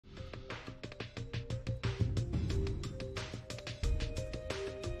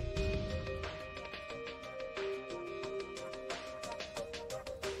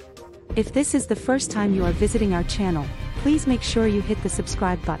If this is the first time you are visiting our channel, please make sure you hit the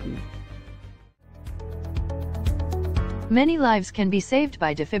subscribe button. Many lives can be saved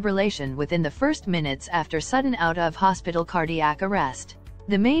by defibrillation within the first minutes after sudden out-of-hospital cardiac arrest.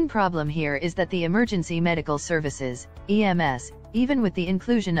 The main problem here is that the emergency medical services, EMS, even with the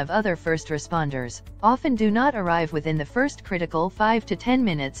inclusion of other first responders, often do not arrive within the first critical 5 to 10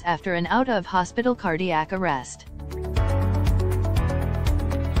 minutes after an out-of-hospital cardiac arrest.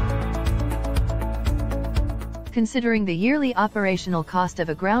 Considering the yearly operational cost of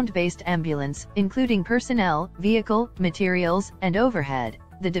a ground-based ambulance, including personnel, vehicle, materials, and overhead,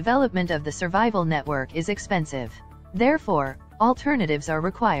 the development of the survival network is expensive. Therefore, alternatives are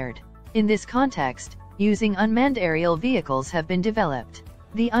required. In this context, using unmanned aerial vehicles have been developed.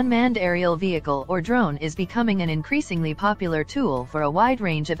 The unmanned aerial vehicle or drone is becoming an increasingly popular tool for a wide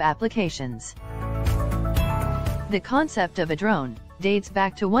range of applications. The concept of a drone dates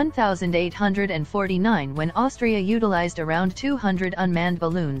back to 1849 when Austria utilized around 200 unmanned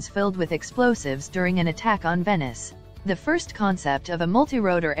balloons filled with explosives during an attack on Venice. The first concept of a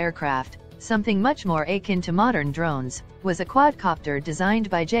multi-rotor aircraft, something much more akin to modern drones, was a quadcopter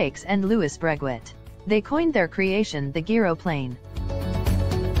designed by Jaques and Louis Bréguet. They coined their creation the gyroplane.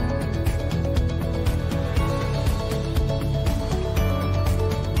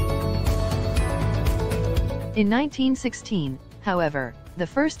 In 1916, however, the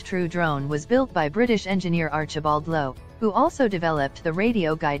first true drone was built by British engineer Archibald Lowe, who also developed the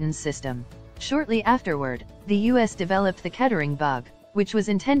radio guidance system. Shortly afterward, the US developed the Kettering bug, which was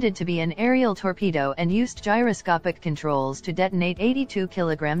intended to be an aerial torpedo and used gyroscopic controls to detonate 82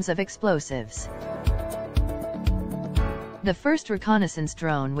 kilograms of explosives. The first reconnaissance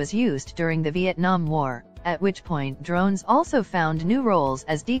drone was used during the Vietnam War, at which point drones also found new roles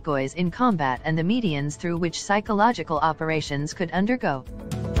as decoys in combat and the medians through which psychological operations could undergo.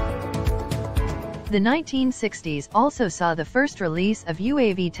 The 1960s also saw the first release of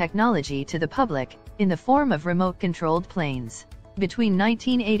UAV technology to the public, in the form of remote-controlled planes. Between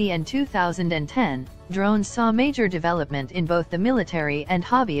 1980 and 2010, drones saw major development in both the military and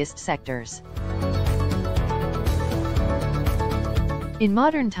hobbyist sectors. In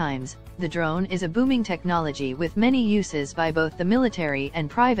modern times, the drone is a booming technology with many uses by both the military and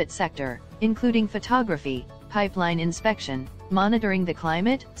private sector, including photography, pipeline inspection, monitoring the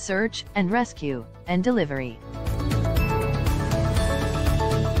climate, search and rescue, and delivery.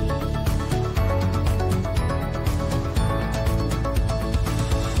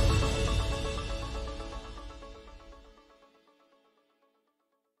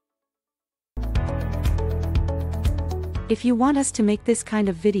 If you want us to make this kind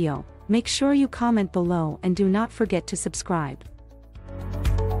of video, make sure you comment below and do not forget to subscribe.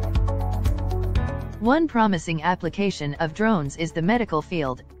 One promising application of drones is the medical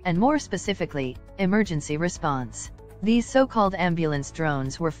field, and more specifically, emergency response. These so-called ambulance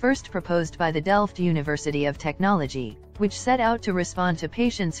drones were first proposed by the Delft University of Technology, which set out to respond to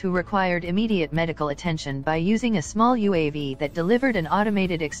patients who required immediate medical attention by using a small UAV that delivered an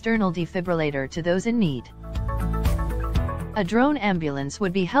automated external defibrillator to those in need. A drone ambulance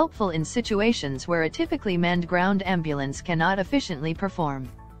would be helpful in situations where a typically manned ground ambulance cannot efficiently perform.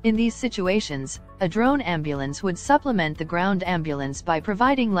 In these situations, a drone ambulance would supplement the ground ambulance by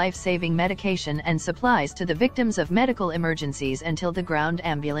providing life-saving medication and supplies to the victims of medical emergencies until the ground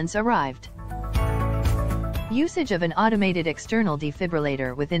ambulance arrived. Usage of an automated external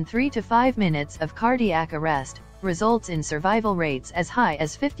defibrillator within 3 to 5 minutes of cardiac arrest results in survival rates as high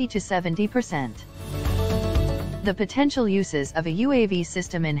as 50 to 70%. The potential uses of a UAV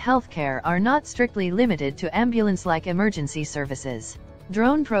system in healthcare are not strictly limited to ambulance-like emergency services.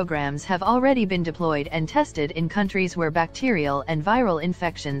 Drone programs have already been deployed and tested in countries where bacterial and viral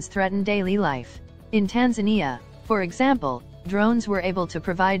infections threaten daily life. In Tanzania, for example, drones were able to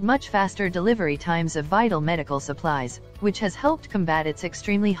provide much faster delivery times of vital medical supplies, which has helped combat its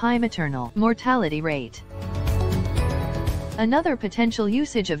extremely high maternal mortality rate. Another potential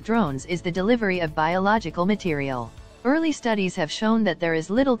usage of drones is the delivery of biological material. Early studies have shown that there is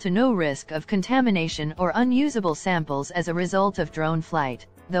little to no risk of contamination or unusable samples as a result of drone flight,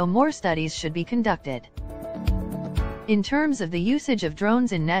 though more studies should be conducted. In terms of the usage of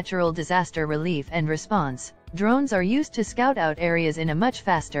drones in natural disaster relief and response, drones are used to scout out areas in a much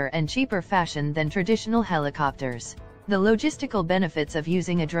faster and cheaper fashion than traditional helicopters. The logistical benefits of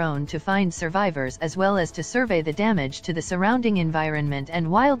using a drone to find survivors as well as to survey the damage to the surrounding environment and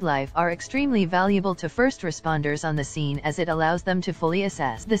wildlife are extremely valuable to first responders on the scene as it allows them to fully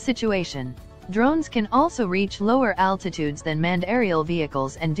assess the situation. Drones can also reach lower altitudes than manned aerial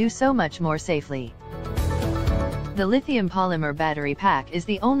vehicles and do so much more safely. The lithium-polymer battery pack is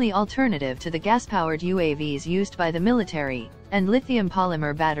the only alternative to the gas-powered UAVs used by the military, and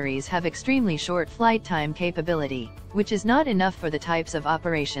lithium-polymer batteries have extremely short flight time capability, which is not enough for the types of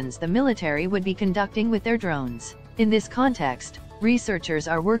operations the military would be conducting with their drones. In this context, researchers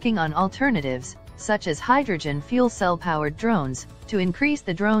are working on alternatives, such as hydrogen fuel cell-powered drones, to increase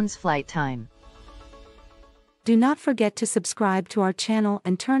the drone's flight time. Do not forget to subscribe to our channel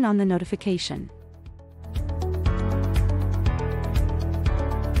and turn on the notification.